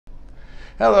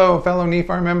Hello, fellow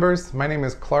NEFAR members. My name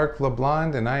is Clark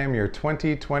LeBlond, and I am your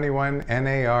 2021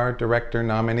 NAR Director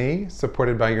nominee,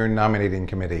 supported by your nominating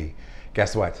committee.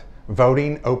 Guess what?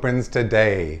 Voting opens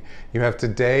today. You have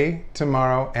today,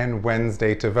 tomorrow, and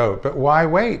Wednesday to vote. But why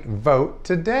wait? Vote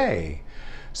today.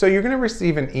 So you're going to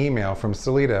receive an email from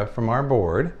Salita from our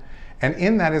board, and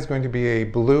in that is going to be a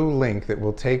blue link that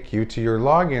will take you to your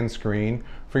login screen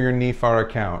for your NEFAR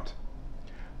account.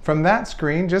 From that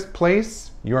screen, just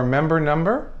place your member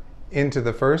number into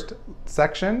the first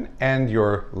section and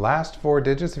your last 4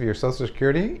 digits of your Social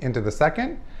Security into the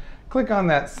second. Click on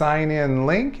that sign in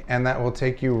link and that will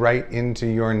take you right into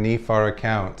your NEFAR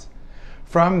account.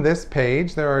 From this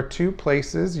page, there are 2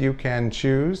 places you can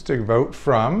choose to vote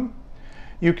from.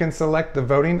 You can select the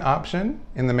voting option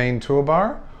in the main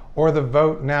toolbar or the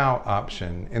Vote Now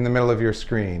option in the middle of your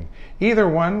screen. Either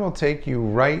one will take you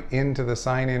right into the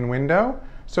sign-in window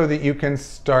so that you can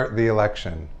start the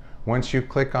election. Once you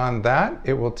click on that,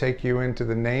 it will take you into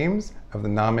the names of the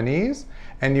nominees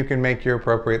and you can make your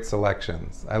appropriate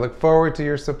selections. I look forward to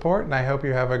your support and I hope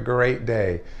you have a great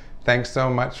day. Thanks so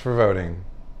much for voting.